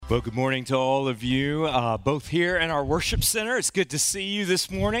Well, good morning to all of you, both here in our worship center. It's good to see you this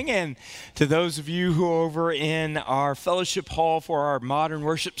morning, and to those of you who are over in our fellowship hall for our modern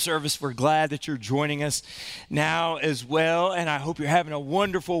worship service, we're glad that you're joining us now as well, and I hope you're having a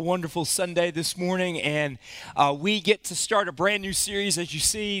wonderful, wonderful Sunday this morning, and we get to start a brand new series, as you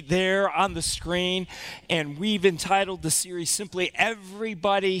see there on the screen, and we've entitled the series simply,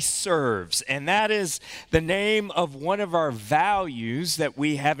 Everybody Serves, and that is the name of one of our values that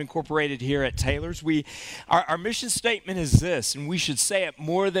we have incorporated here at Taylor's. Our mission statement is this, and we should say it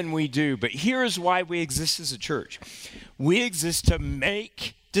more than we do, but here is why we exist as a church. We exist to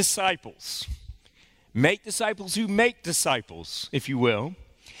make disciples. Make disciples who make disciples, if you will,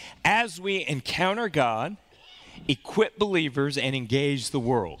 as we encounter God, equip believers, and engage the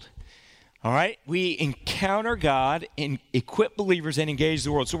world. All right, we encounter God and equip believers and engage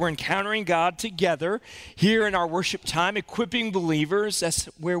the world. So we're encountering God together here in our worship time, equipping believers. That's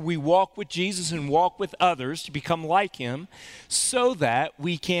where we walk with Jesus and walk with others to become like him so that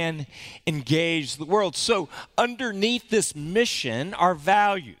we can engage the world. So underneath this mission are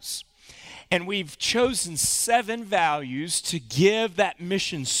values. And we've chosen 7 values to give that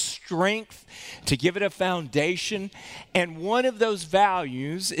mission strength, to give it a foundation. And one of those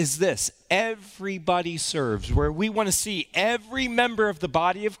values is this: everybody serves, where we want to see every member of the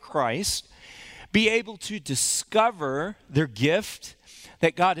body of Christ be able to discover their gift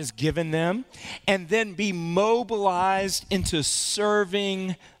that God has given them and then be mobilized into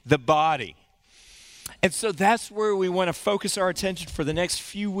serving the body. And so that's where we want to focus our attention for the next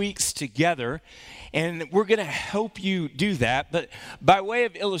few weeks together. And we're going to help you do that. But by way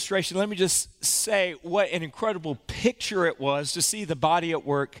of illustration, let me just say what an incredible picture it was to see the body at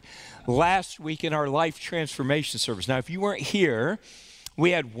work last week in our life transformation service. Now, if you weren't here,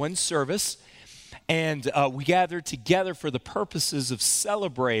 we had one service, and we gathered together for the purposes of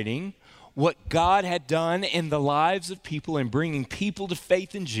celebrating what God had done in the lives of people and bringing people to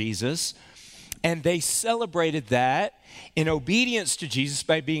faith in Jesus. And they celebrated that in obedience to Jesus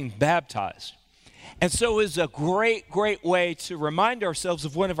by being baptized. And so it was a great, great way to remind ourselves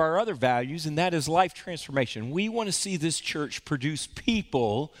of one of our other values, and that is life transformation. We want to see this church produce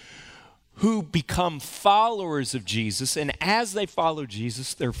people who become followers of Jesus, and as they follow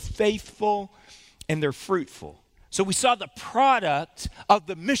Jesus, they're faithful and they're fruitful. So we saw the product of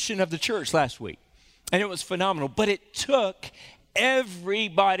the mission of the church last week, and it was phenomenal, but it took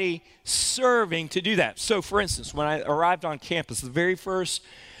everybody serving to do that. So for instance, when I arrived on campus, the very first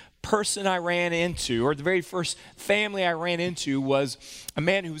person I ran into, or the very first family I ran into, was a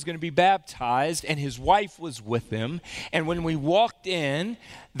man who was going to be baptized, and his wife was with him. And when we walked in,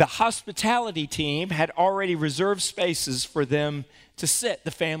 the hospitality team had already reserved spaces for them to sit,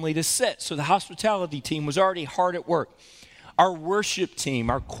 the family to sit. So the hospitality team was already hard at work. Our worship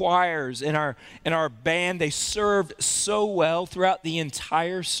team, our choirs, and our band, they served so well throughout the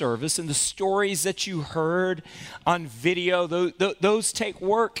entire service. And the stories that you heard on video, those take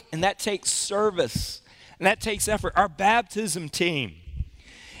work, and that takes service, and that takes effort. Our baptism team,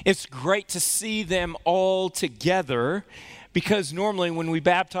 it's great to see them all together, because normally when we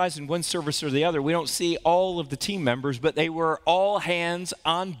baptize in one service or the other, we don't see all of the team members, but they were all hands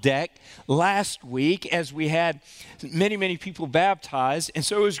on deck last week as we had many, many people baptized. And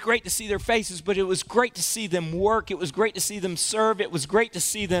so it was great to see their faces, but it was great to see them work. It was great to see them serve. It was great to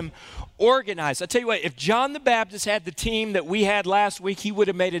see them organize. I tell you what, if John the Baptist had the team that we had last week, he would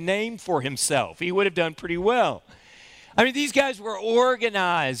have made a name for himself. He would have done pretty well. I mean, these guys were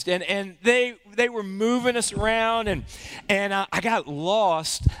organized, and they were moving us around, and I got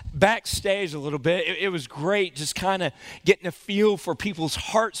lost backstage a little bit. It was great just kind of getting a feel for people's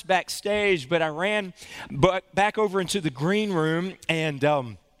hearts backstage, but I ran back over into the green room, and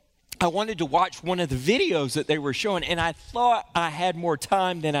I wanted to watch one of the videos that they were showing, and I thought I had more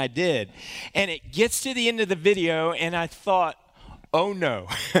time than I did. And it gets to the end of the video, and I thought, oh no.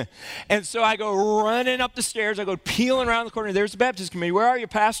 And so I go running up the stairs. I go peeling around the corner. There's the Baptist committee. Where are you,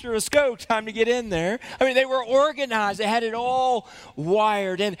 Pastor? Let's go. Time to get in there. I mean, they were organized. They had it all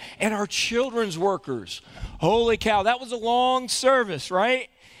wired. And our children's workers. Holy cow. That was a long service, right?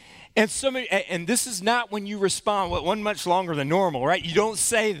 And this is not when you respond, one much longer than normal, right? You don't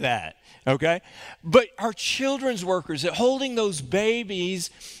say that. Okay? But our children's workers, holding those babies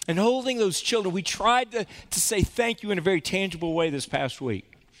and holding those children, we tried to say thank you in a very tangible way this past week.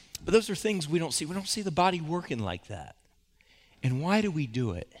 But those are things we don't see. We don't see the body working like that. And why do we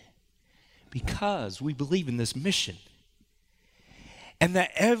do it? Because we believe in this mission. And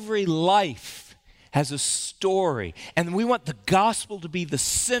that every life has a story. And we want the gospel to be the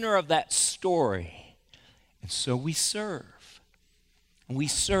center of that story. And so we serve. And we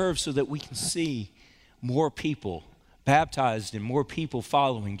serve so that we can see more people baptized and more people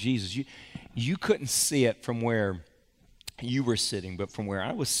following Jesus. You couldn't see it from where you were sitting, but from where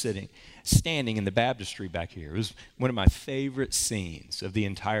I was standing in the baptistry back here. It was one of my favorite scenes of the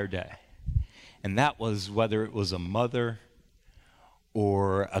entire day. And that was whether it was a mother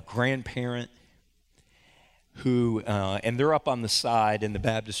or a grandparent who, and they're up on the side in the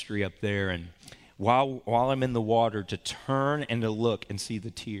baptistry up there, and while I'm in the water, to turn and to look and see the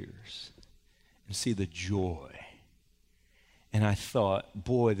tears and see the joy. And I thought,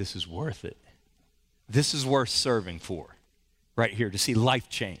 boy, this is worth it. This is worth serving for right here, to see life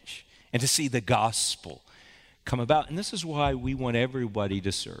change and to see the gospel come about. And this is why we want everybody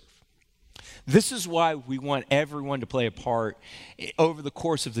to serve. This is why we want everyone to play a part over the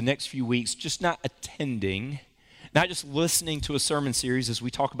course of the next few weeks, just not attending, not just listening to a sermon series as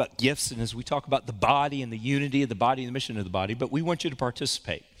we talk about gifts and as we talk about the body and the unity of the body and the mission of the body, but we want you to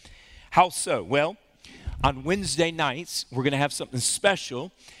participate. How so? Well, on Wednesday nights, we're going to have something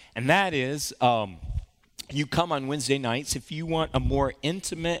special, and that is you come on Wednesday nights if you want a more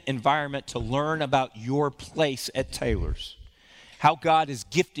intimate environment to learn about your place at Taylor's, how God has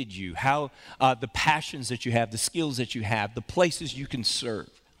gifted you, how the passions that you have, the skills that you have, the places you can serve.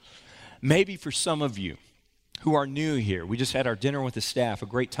 Maybe for some of you who are new here, we just had our dinner with the staff, a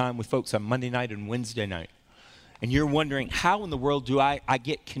great time with folks on Monday night and Wednesday night. And you're wondering, how in the world do I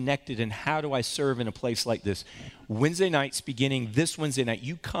get connected and how do I serve in a place like this? Wednesday nights, beginning this Wednesday night,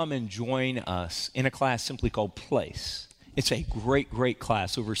 you come and join us in a class simply called Place. It's a great, great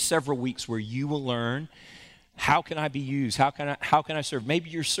class over several weeks where you will learn, how can I be used? How can I serve?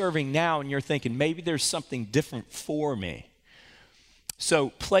 Maybe you're serving now and you're thinking, maybe there's something different for me.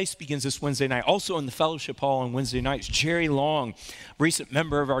 So Place begins this Wednesday night. Also in the fellowship hall on Wednesday nights, Jerry Long, recent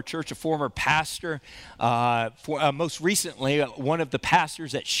member of our church, a former pastor, most recently one of the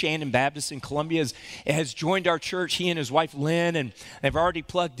pastors at Shannon Baptist in Columbia, has joined our church. He and his wife Lynn, and they've already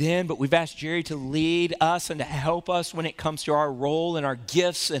plugged in, but we've asked Jerry to lead us and to help us when it comes to our role and our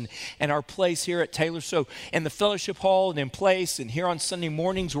gifts and our place here at Taylor. So in the fellowship hall and in Place and here on Sunday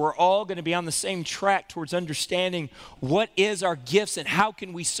mornings, we're all going to be on the same track towards understanding what is our gifts and how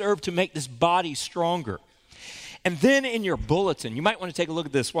can we serve to make this body stronger. And then in your bulletin, you might want to take a look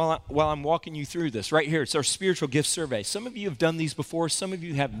at this while I'm walking you through this. Right here, it's our spiritual gift survey. Some of you have done these before. Some of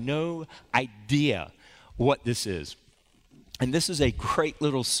you have no idea what this is. And this is a great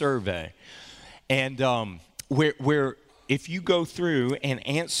little survey. And where if you go through and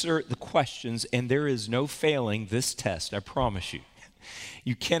answer the questions, and there is no failing this test, I promise you.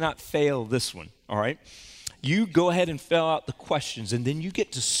 You cannot fail this one, all right? You go ahead and fill out the questions, and then you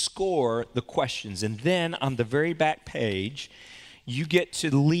get to score the questions. And then on the very back page, you get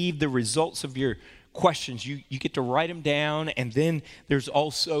to leave the results of your questions. You get to write them down, and then there's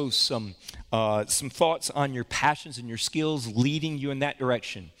also some thoughts on your passions and your skills leading you in that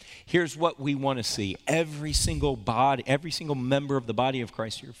direction. Here's what we want to see. Every single member of the body of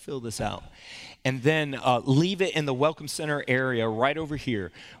Christ here, fill this out. And then leave it in the Welcome Center area right over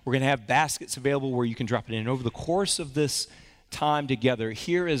here. We're going to have baskets available where you can drop it in. Over the course of this time together,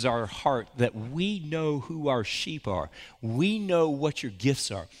 here is our heart that we know who our sheep are. We know what your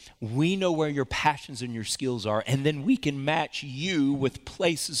gifts are. We know where your passions and your skills are. And then we can match you with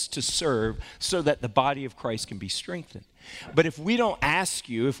places to serve so that the body of Christ can be strengthened. But if we don't ask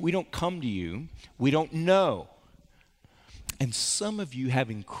you, if we don't come to you, we don't know. And some of you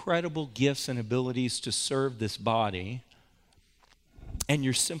have incredible gifts and abilities to serve this body, and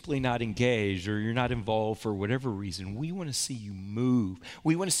you're simply not engaged or you're not involved for whatever reason. We want to see you move.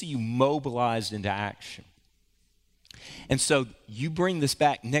 We want to see you mobilized into action. And so you bring this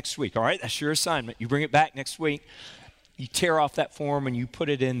back next week, all right? That's your assignment. You bring it back next week. You tear off that form and you put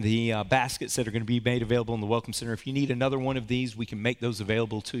it in the baskets that are going to be made available in the Welcome Center. If you need another one of these, we can make those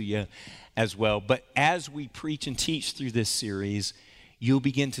available to you as well. But as we preach and teach through this series, you'll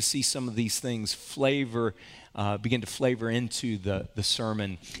begin to see some of these things begin to flavor into the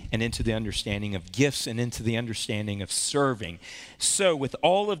sermon and into the understanding of gifts and into the understanding of serving. So with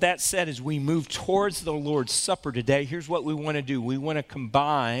all of that said, as we move towards the Lord's Supper today, here's what we want to do. We want to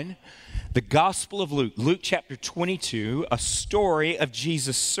combine the Gospel of Luke, Luke chapter 22, a story of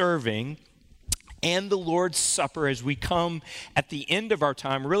Jesus serving, and the Lord's Supper as we come at the end of our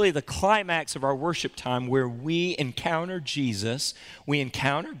time, really the climax of our worship time, where we encounter Jesus, we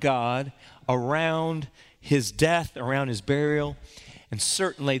encounter God around his death, around his burial, and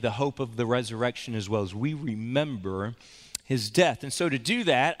certainly the hope of the resurrection as well as we remember his death. And so to do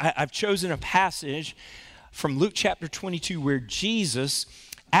that, I've chosen a passage from Luke chapter 22 where Jesus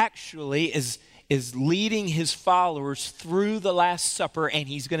actually is is leading his followers through the Last Supper, and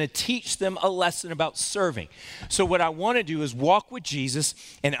he's going to teach them a lesson about serving. So what I want to do is walk with Jesus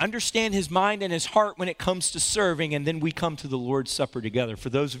and understand his mind and his heart when it comes to serving, and then we come to the Lord's Supper together. For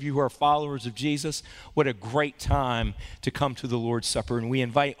those of you who are followers of Jesus, what a great time to come to the Lord's Supper, and we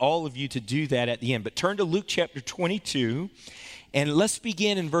invite all of you to do that at the end. But turn to Luke chapter 22, and let's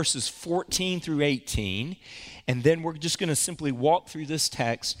begin in verses 14 through 18, and then we're just going to simply walk through this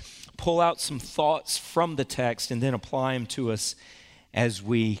text, pull out some thoughts from the text, and then apply them to us as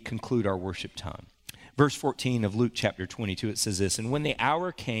we conclude our worship time. Verse 14 of Luke chapter 22, it says this, "And when the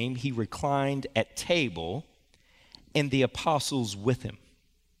hour came, he reclined at table, and the apostles with him.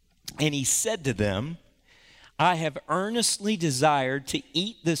 And he said to them, I have earnestly desired to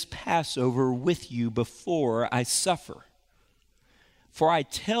eat this Passover with you before I suffer. For I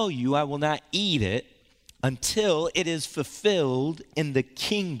tell you, I will not eat it until it is fulfilled in the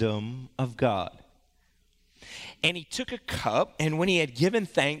kingdom of God." And he took a cup, and when he had given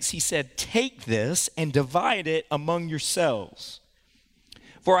thanks, he said, "Take this and divide it among yourselves.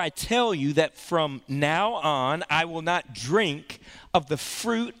 For I tell you that from now on I will not drink of the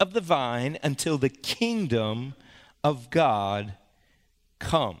fruit of the vine until the kingdom of God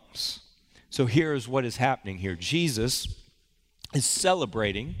comes." So here's what is happening here. Jesus is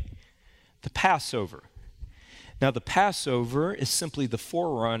celebrating the Passover. Now, the Passover is simply the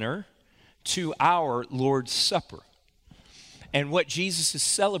forerunner to our Lord's Supper. And what Jesus is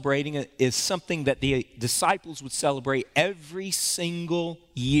celebrating is something that the disciples would celebrate every single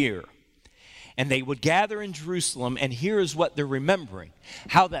year. And they would gather in Jerusalem, and here is what they're remembering.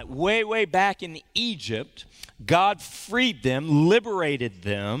 How that way, way back in Egypt, God freed them, liberated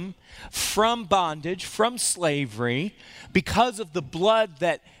them from bondage, from slavery, because of the blood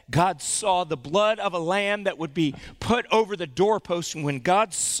that God saw, the blood of a lamb that would be put over the doorpost. And when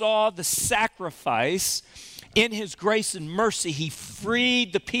God saw the sacrifice, in his grace and mercy, he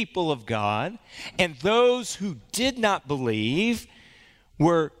freed the people of God. And those who did not believe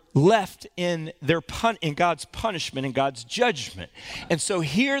were left in God's punishment and God's judgment. And so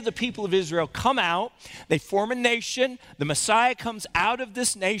here the people of Israel come out, they form a nation, the Messiah comes out of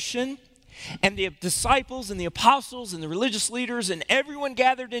this nation, and the disciples and the apostles and the religious leaders and everyone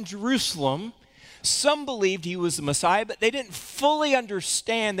gathered in Jerusalem, some believed he was the Messiah, but they didn't fully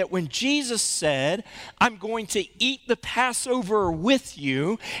understand that when Jesus said, "I'm going to eat the Passover with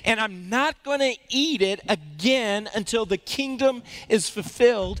you, and I'm not going to eat it again until the kingdom is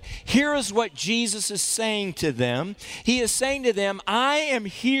fulfilled," here is what Jesus is saying to them. He is saying to them, "I am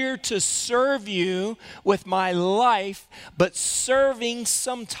here to serve you with my life, but serving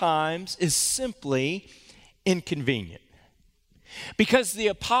sometimes is simply inconvenient." Because the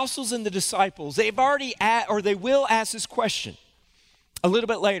apostles and the disciples, they will ask this question a little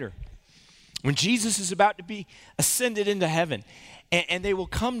bit later when Jesus is about to be ascended into heaven. And they will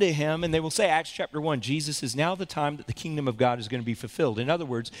come to him and they will say, Acts chapter 1, Jesus, is now the time that the kingdom of God is going to be fulfilled. In other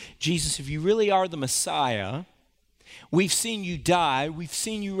words, Jesus, if you really are the Messiah, we've seen you die, we've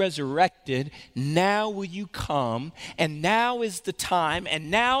seen you resurrected, now will you come, and now is the time,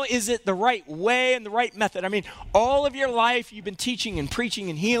 and now is it the right way and the right method. I mean, all of your life you've been teaching and preaching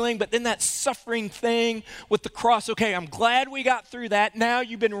and healing, but then that suffering thing with the cross, okay, I'm glad we got through that. Now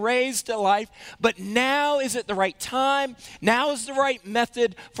you've been raised to life, but now is it the right time? Now is the right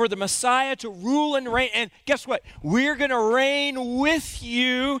method for the Messiah to rule and reign, and guess what? We're going to reign with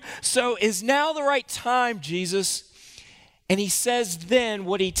you, so is now the right time, Jesus? And he says then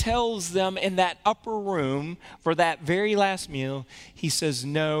what he tells them in that upper room for that very last meal. He says,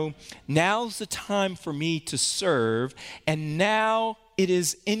 no, now's the time for me to serve, and now it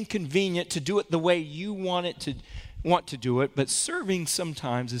is inconvenient to do it the way you want to do it, but serving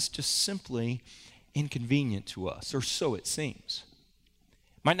sometimes is just simply inconvenient to us, or so it seems.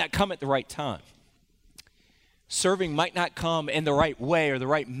 Might not come at the right time. Serving might not come in the right way or the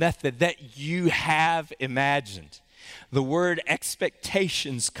right method that you have imagined. The word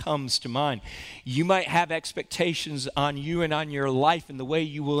expectations comes to mind. You might have expectations on you and on your life and the way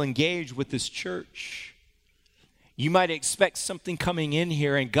you will engage with this church. You might expect something coming in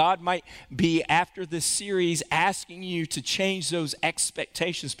here, and God might be, after this series, asking you to change those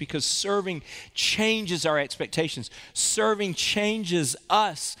expectations, because serving changes our expectations. Serving changes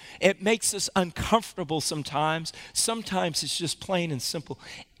us. It makes us uncomfortable sometimes. Sometimes it's just plain and simple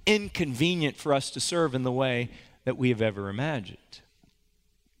inconvenient for us to serve in the way that we have ever imagined.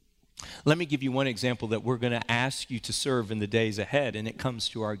 Let me give you one example that we're going to ask you to serve in the days ahead, and it comes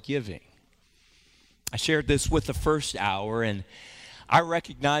to our giving. I shared this with the first hour, and I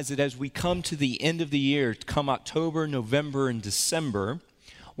recognize that as we come to the end of the year, come October, November, and December,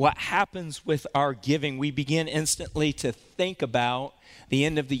 what happens with our giving, we begin instantly to think about the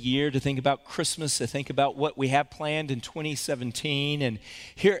end of the year, to think about Christmas, to think about what we have planned in 2017. And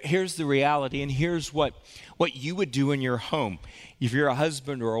here's the reality, and here's what you would do in your home. If you're a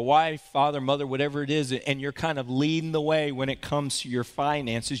husband or a wife, father, mother, whatever it is, and you're kind of leading the way when it comes to your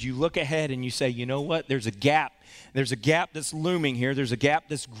finances, you look ahead and you say, you know what, there's a gap. There's a gap that's looming here. There's a gap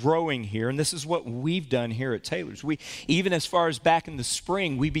that's growing here. And this is what we've done here at Taylor's. Even as far as back in the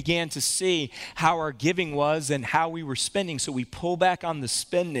spring, we began to see how our giving was and how we were spending. So we pull back on the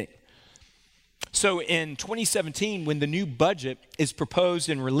spending. So in 2017, when the new budget is proposed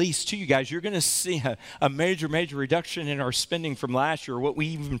and released to you guys, you're going to see a major reduction in our spending from last year, or what we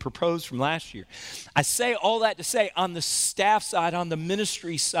even proposed from last year. I say all that to say, on the staff side, on the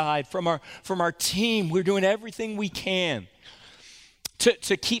ministry side, from our team, we're doing everything we can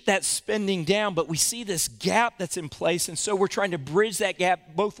to keep that spending down, but we see this gap that's in place, and so we're trying to bridge that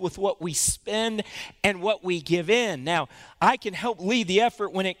gap both with what we spend and what we give in. Now, I can help lead the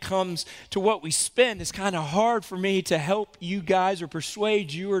effort when it comes to what we spend. It's kind of hard for me to help you guys or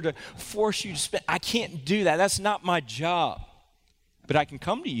persuade you or to force you to spend. I can't do that. That's not my job. But I can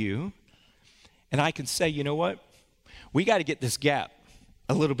come to you and I can say, you know what? We got to get this gap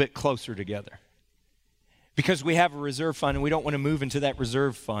a little bit closer together. Because we have a reserve fund and we don't want to move into that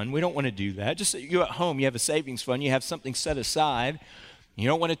reserve fund. We don't want to do that. Just you at home, you have a savings fund, you have something set aside. You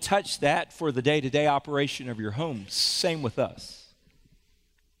don't want to touch that for the day-to-day operation of your home. Same with us.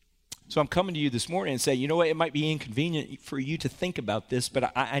 So I'm coming to you this morning and say, you know what, it might be inconvenient for you to think about this,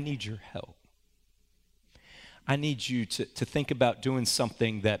 but I need your help. I need you to think about doing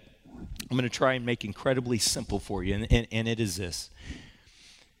something that I'm going to try and make incredibly simple for you, and it is this.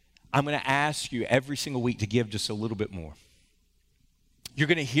 I'm going to ask you every single week to give just a little bit more. You're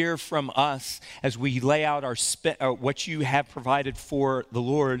going to hear from us as we lay out what you have provided for the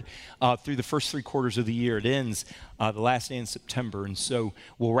Lord through the first 3 quarters of the year. It ends the last day in September, and so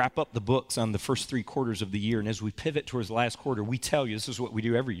we'll wrap up the books on the first 3 quarters of the year. And as we pivot towards the last quarter, we tell you, this is what we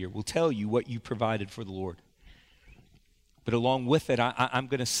do every year, we'll tell you what you provided for the Lord. But along with it, I'm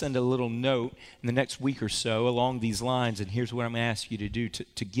going to send a little note in the next week or so along these lines, and here's what I'm going to ask you to do,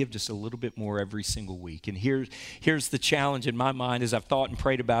 to give just a little bit more every single week. And here's the challenge in my mind as I've thought and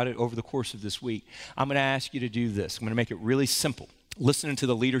prayed about it over the course of this week. I'm going to ask you to do this. I'm going to make it really simple. Listening to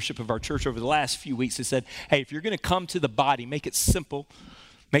the leadership of our church over the last few weeks, they said, hey, if you're going to come to the body, make it simple.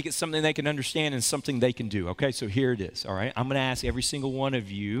 Make it something they can understand and something they can do. Okay, so here it is, all right? I'm going to ask every single one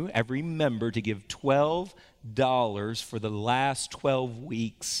of you, every member, to give $12 for the last 12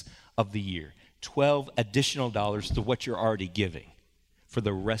 weeks of the year. 12 additional dollars to what you're already giving for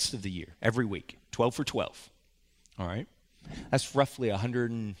the rest of the year, every week. 12 for 12, all right? That's roughly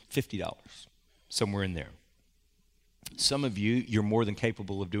 $150, somewhere in there. Some of you, you're more than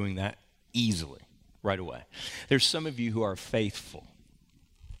capable of doing that easily, right away. There's some of you who are faithful.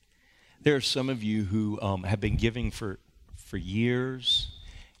 There are some of you who have been giving for years.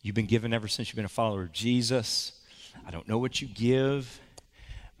 You've been giving ever since you've been a follower of Jesus. I don't know what you give,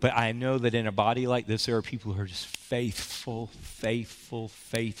 but I know that in a body like this, there are people who are just faithful.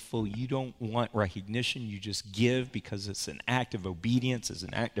 You don't want recognition. You just give because it's an act of obedience, it's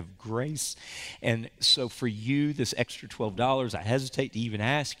an act of grace. And so for you, this extra $12, I hesitate to even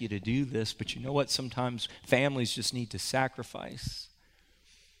ask you to do this, but you know what? Sometimes families just need to sacrifice.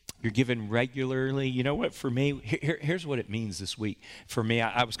 You're given regularly. You know what, for me, here's what it means this week. For me,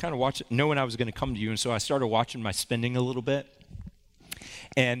 I was kind of knowing I was going to come to you, and so I started watching my spending a little bit.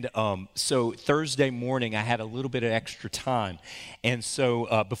 And so Thursday morning, I had a little bit of extra time. And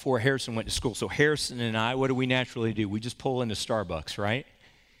so before Harrison went to school, so Harrison and I, what do we naturally do? We just pull into Starbucks, right?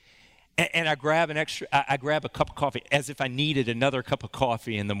 And I grab a cup of coffee as if I needed another cup of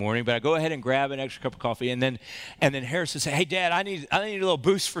coffee in the morning. But I go ahead and grab an extra cup of coffee, and then Harrison says, "Hey, Dad, I need a little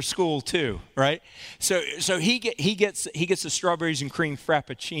boost for school too, right?" So he gets the strawberries and cream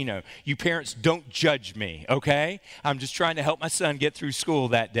frappuccino. You parents, don't judge me, okay? I'm just trying to help my son get through school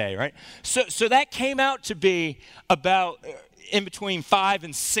that day, right? So that came out to be about in between $5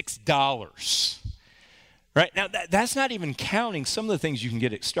 and $6. Right now, that's not even counting some of the things you can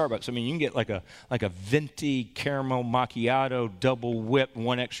get at Starbucks. I mean, you can get like a venti caramel macchiato double whip,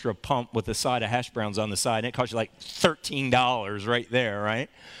 1 extra pump with a side of hash browns on the side, and it costs you like $13 right there, right?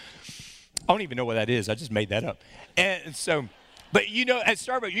 I don't even know what that is. I just made that up. And so But at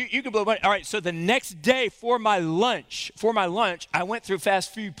Starbucks, you can blow money. All right, so the next day for my lunch, I went through a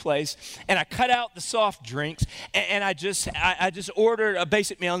fast food place and I cut out the soft drinks and I just ordered a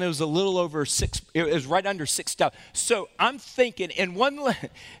basic meal and it was a little over it was right under $6. So I'm thinking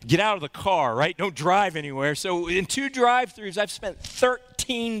get out of the car, right? Don't drive anywhere. So in 2 drive-thrus, I've spent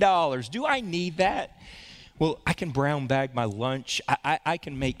 $13. Do I need that? Well, I can brown bag my lunch. I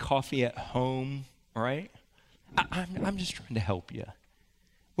can make coffee at home, right? I'm just trying to help you.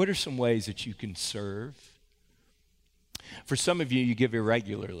 What are some ways that you can serve? For some of you, you give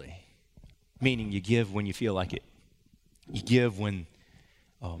irregularly, meaning you give when you feel like it. You give when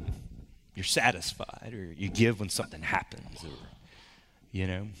you're satisfied, or you give when something happens, or,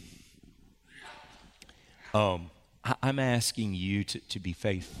 I'm asking you to be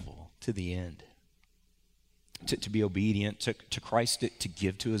faithful to the end, to be obedient to Christ, to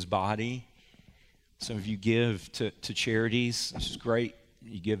give to his body. Some of you give to charities, which is great.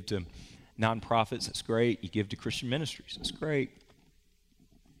 You give to nonprofits, that's great. You give to Christian ministries, that's great.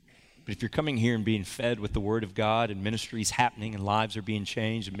 But if you're coming here and being fed with the Word of God and ministries happening and lives are being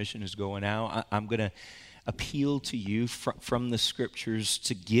changed and mission is going out, I'm going to appeal to you from the Scriptures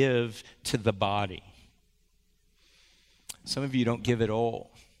to give to the body. Some of you don't give at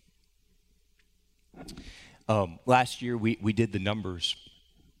all. Last year, we did the numbers.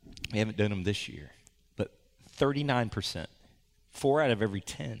 We haven't done them this year. 39%, 4 out of every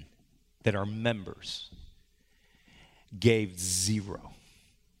 10 that are members gave 0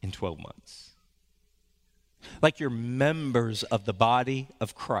 in 12 months. Like you're members of the body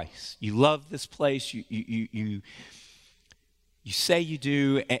of Christ. You love this place. You say you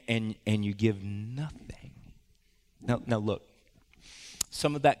do, and you give nothing. Now look,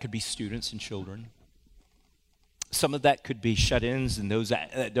 some of that could be students and children. Some of that could be shut-ins and those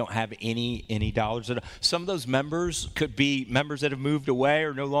that don't have any dollars. Some of those members could be members that have moved away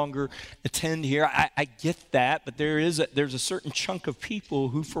or no longer attend here. I get that, but there's a certain chunk of people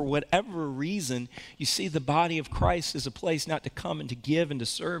who, for whatever reason, you see the body of Christ as a place not to come and to give and to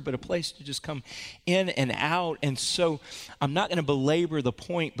serve, but a place to just come in and out. And so I'm not going to belabor the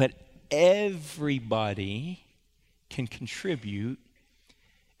point, but everybody can contribute,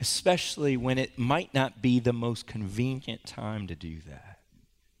 especially when it might not be the most convenient time to do that.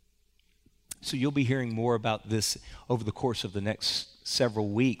 So you'll be hearing more about this over the course of the next several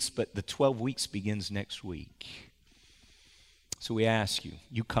weeks, but the 12 weeks begins next week. So we ask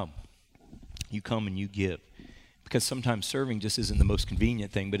you come and you give. Because sometimes serving just isn't the most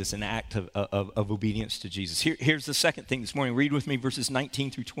convenient thing, but it's an act of obedience to Jesus. Here's the second thing this morning. Read with me verses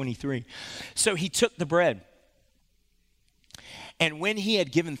 19 through 23. So he took the bread. And when he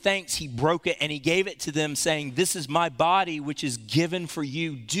had given thanks, he broke it and he gave it to them, saying, "This is my body, which is given for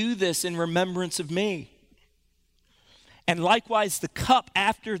you. Do this in remembrance of me." And likewise the cup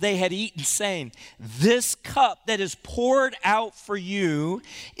after they had eaten, saying, "This cup that is poured out for you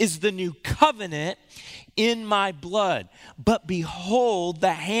is the new covenant in my blood. But behold,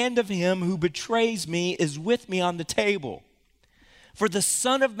 the hand of him who betrays me is with me on the table. For the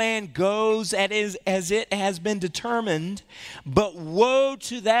Son of Man goes as it has been determined, but woe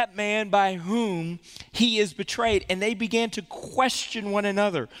to that man by whom he is betrayed." And they began to question one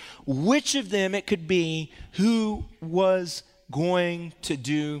another, which of them it could be who was going to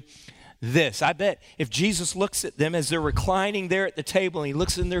do this. I bet if Jesus looks at them as they're reclining there at the table, and he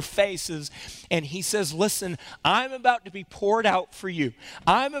looks in their faces and he says, "Listen, I'm about to be poured out for you.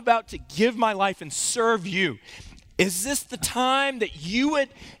 I'm about to give my life and serve you. Is this the time that you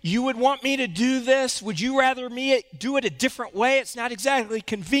would want me to do this? Would you rather me do it a different way? It's not exactly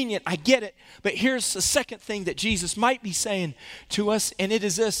convenient. I get it. But here's the second thing that Jesus might be saying to us, and it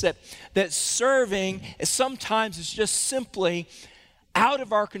is this, that serving sometimes is just simply out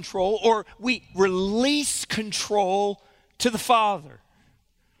of our control, or we release control to the Father.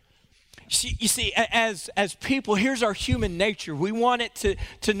 You see, as people, here's our human nature. We want it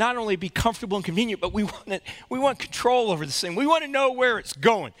to not only be comfortable and convenient, but we want control over this thing. We want to know where it's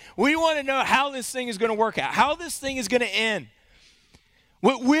going. We want to know how this thing is going to work out, how this thing is going to end.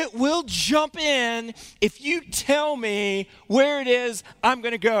 We'll jump in if you tell me where it is I'm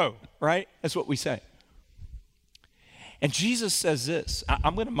going to go, right? That's what we say. And Jesus says this.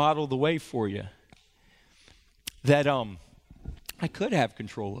 I'm going to model the way for you. That I could have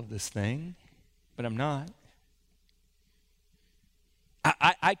control of this thing, but I'm not.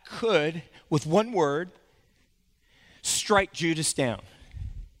 I could, with one word, strike Judas down.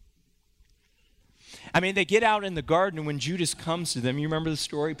 I mean, they get out in the garden, and when Judas comes to them, you remember the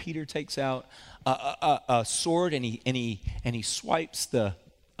story? Peter takes out a sword, and he swipes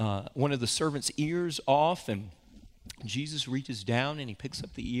one of the servants' ears off, and Jesus reaches down and he picks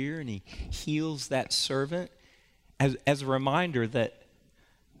up the ear and he heals that servant as a reminder that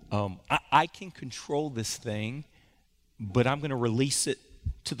I can control this thing, but I'm going to release it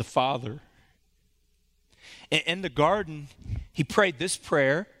to the Father. In the garden, he prayed this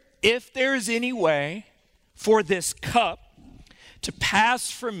prayer: if there is any way for this cup to pass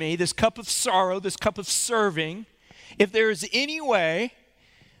from me, this cup of sorrow, this cup of serving, if there is any way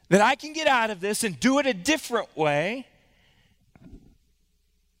that I can get out of this and do it a different way,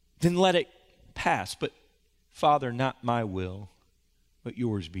 then let it pass. But Father, not my will, but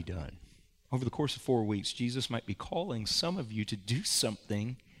yours be done. Over the course of 4 weeks, Jesus might be calling some of you to do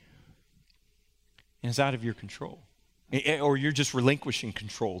something and it's out of your control. Or you're just relinquishing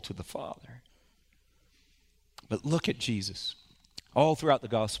control to the Father. But look at Jesus all throughout the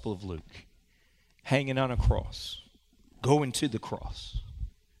Gospel of Luke, hanging on a cross, going to the cross,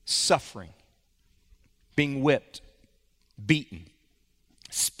 suffering, being whipped, beaten,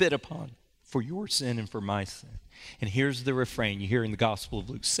 spit upon for your sin and for my sin. And here's the refrain you hear in the Gospel of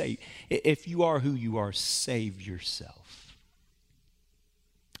Luke: say, if you are who you are, save yourself.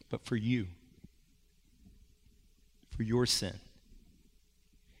 But for you, for your sin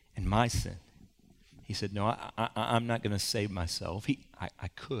and my sin, he said, no, I'm not going to save myself. I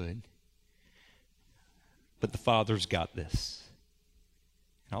could, but the Father's got this,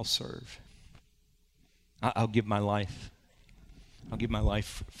 and I'll serve. I'll give my life. I'll give my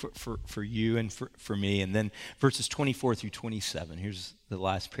life for you and for me. And then verses 24 through 27, here's the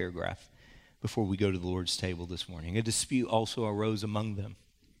last paragraph before we go to the Lord's table this morning. A dispute also arose among them.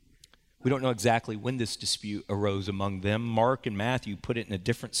 We don't know exactly when this dispute arose among them. Mark and Matthew put it in a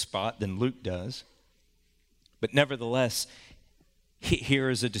different spot than Luke does. But nevertheless,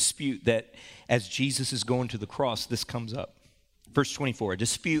 here is a dispute that as Jesus is going to the cross, this comes up. Verse 24, a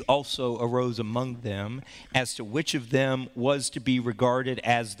dispute also arose among them as to which of them was to be regarded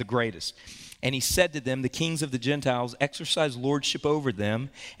as the greatest. And he said to them, the kings of the Gentiles exercise lordship over them,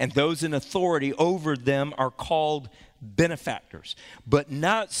 and those in authority over them are called benefactors. But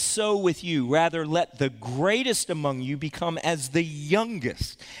not so with you. Rather, let the greatest among you become as the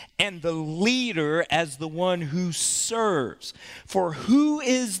youngest, and the leader as the one who serves. For who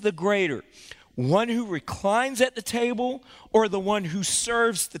is the greater? One who reclines at the table or the one who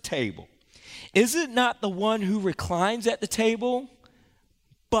serves the table? Is it not the one who reclines at the table?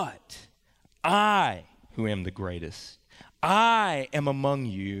 But I, who am the greatest, I am among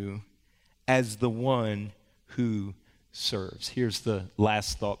you as the one who serves. Here's the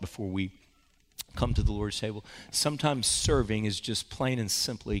last thought before we come to the Lord's table. Sometimes serving is just plain and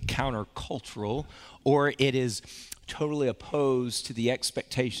simply countercultural, or it is totally opposed to the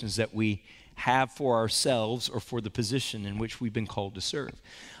expectations that we have for ourselves or for the position in which we've been called to serve.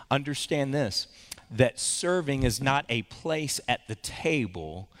 Understand this, that serving is not a place at the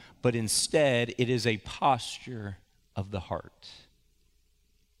table, but instead it is a posture of the heart.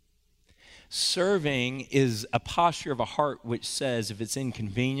 Serving is a posture of a heart which says if it's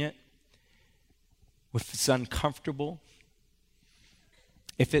inconvenient, if it's uncomfortable,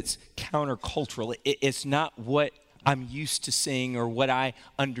 if it's countercultural, it's not what I'm used to seeing or what I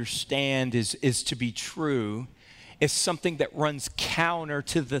understand is to be true, is something that runs counter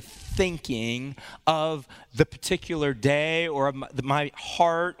to the thinking of the particular day or of my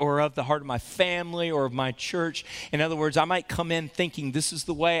heart or of the heart of my family or of my church. In other words, I might come in thinking this is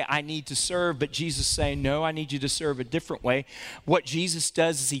the way I need to serve, but Jesus saying, no, I need you to serve a different way. What Jesus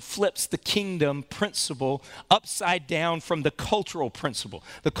does is he flips the kingdom principle upside down from the cultural principle.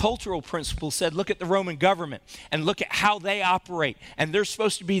 The cultural principle said, look at the Roman government and look at how they operate, and they're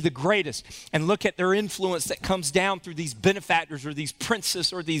supposed to be the greatest, and look at their influence that comes down through these benefactors or these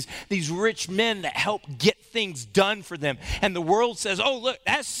princes or these rich men that help get things done for them. And the world says, oh, look,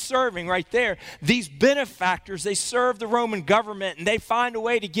 that's serving right there. These benefactors, they serve the Roman government and they find a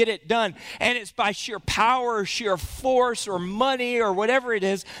way to get it done. And it's by sheer power or sheer force or money or whatever it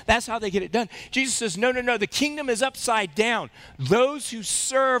is, that's how they get it done. Jesus says, no, the kingdom is upside down. Those who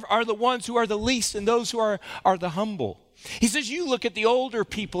serve are the ones who are the least, and those who are the humble. He says, you look at the older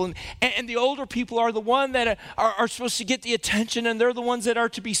people, and the older people are the one that are supposed to get the attention, and they're the ones that are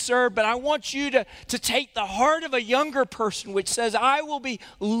to be served. But I want you to take the heart of a younger person, which says, I will be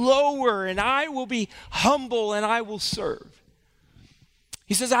lower, and I will be humble, and I will serve.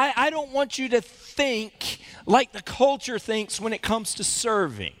 He says, I don't want you to think like the culture thinks when it comes to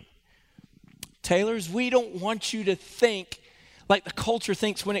serving. Tailors, we don't want you to think like the culture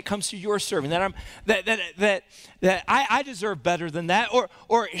thinks when it comes to your serving, that I deserve better than that.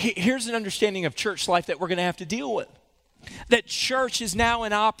 Or here's an understanding of church life that we're going to have to deal with. That church is now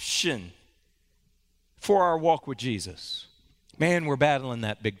an option for our walk with Jesus. Man, we're battling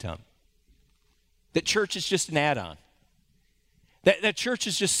that big time. That church is just an add-on. That church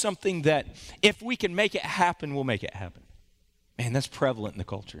is just something that if we can make it happen, we'll make it happen. Man, that's prevalent in the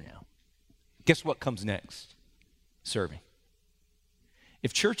culture now. Guess what comes next? Serving.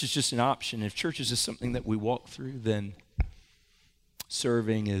 If church is just an option, if church is just something that we walk through, then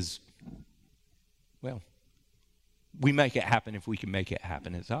serving is, well, we make it happen if we can make it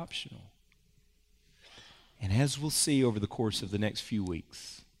happen. It's optional. And as we'll see over the course of the next few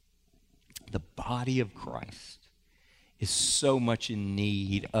weeks, the body of Christ is so much in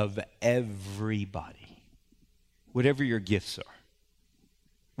need of everybody. Whatever your gifts are,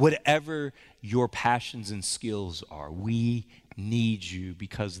 whatever your passions and skills are, we need you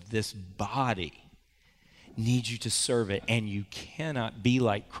because this body needs you to serve it, and you cannot be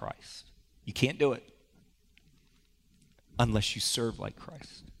like Christ. You can't do it unless you serve like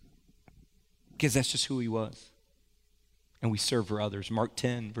Christ, because that's just who he was. And we serve for others. Mark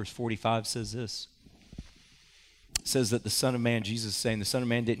 10, verse 45 says this. It says that the Son of Man, Jesus is saying, the Son of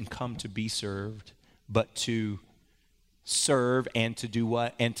Man didn't come to be served, but to serve and to do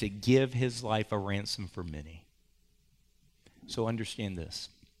what? And to give his life a ransom for many. So understand this.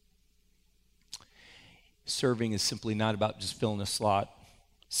 Serving is simply not about just filling a slot.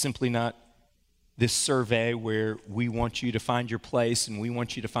 Simply not this survey where we want you to find your place and we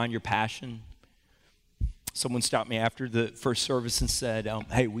want you to find your passion. Someone stopped me after the first service and said,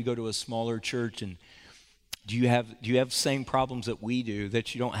 hey, we go to a smaller church, and do you have the same problems that we do,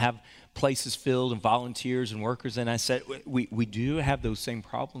 that you don't have places filled and volunteers and workers? And I said, we do have those same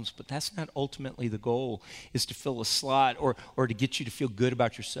problems, but that's not ultimately the goal, is to fill a slot or to get you to feel good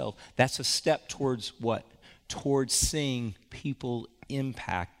about yourself. That's a step towards what? Towards seeing people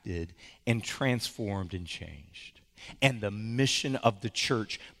impacted and transformed and changed. And the mission of the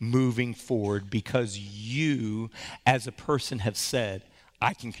church moving forward, because you as a person have said,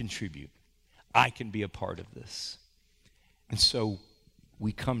 I can contribute. I can be a part of this. And so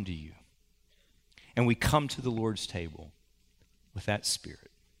we come to you. And we come to the Lord's table with that spirit,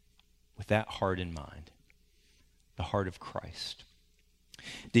 with that heart in mind, the heart of Christ.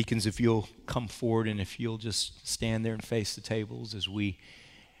 Deacons, if you'll come forward and if you'll just stand there and face the tables as we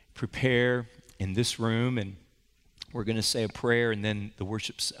prepare in this room, and we're going to say a prayer, and then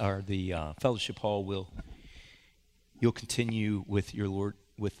the fellowship hall you'll continue with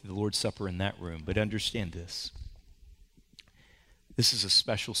with the Lord's Supper in that room. But understand this. This is a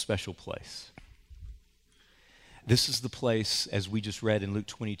special, special place. This is the place, as we just read in Luke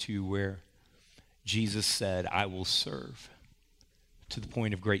 22, where Jesus said, I will serve to the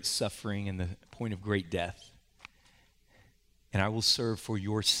point of great suffering and the point of great death. And I will serve for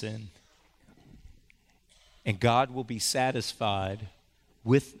your sin. And God will be satisfied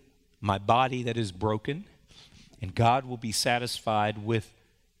with my body that is broken. And God will be satisfied with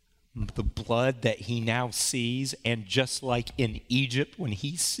the blood that he now sees. And just like in Egypt, when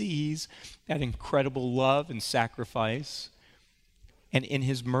he sees that incredible love and sacrifice, and in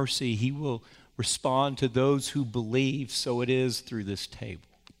his mercy, he will respond to those who believe. So it is through this table.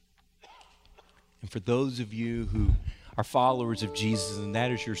 And for those of you who are followers of Jesus, and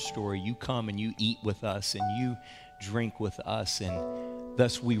that is your story, you come and you eat with us and you drink with us, and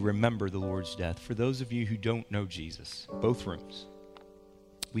thus we remember the Lord's death. For those of you who don't know Jesus, both rooms,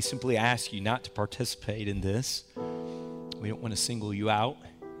 we simply ask you not to participate in this. We don't want to single you out.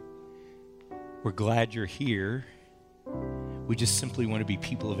 We're glad you're here. We just simply want to be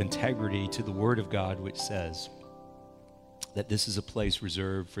people of integrity to the Word of God, which says that this is a place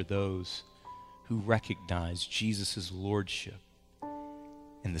reserved for those who recognize Jesus' lordship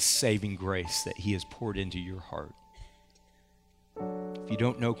and the saving grace that he has poured into your heart. If you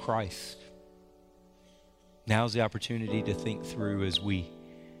don't know Christ, now's the opportunity to think through, as we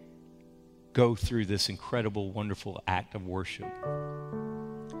go through this incredible, wonderful act of worship,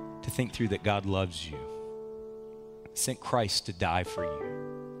 to think through that God loves you, sent Christ to die for you.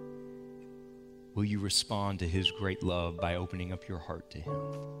 Will you respond to his great love by opening up your heart to him?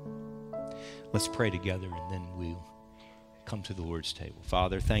 Let's pray together, and then we'll come to the Lord's table.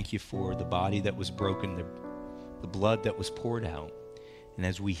 Father, thank you for the body that was broken, the blood that was poured out. And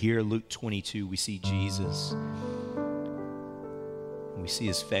as we hear Luke 22, we see Jesus, and we see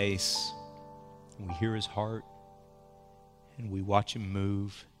his face, and we hear his heart, and we watch him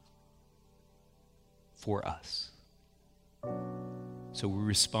move for us. So we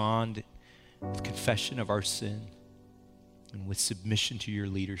respond with confession of our sin and with submission to your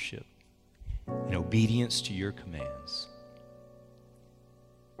leadership, in obedience to your commands.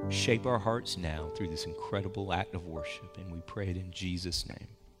 Shape our hearts now through this incredible act of worship, and we pray it in Jesus' name.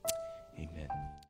 Amen.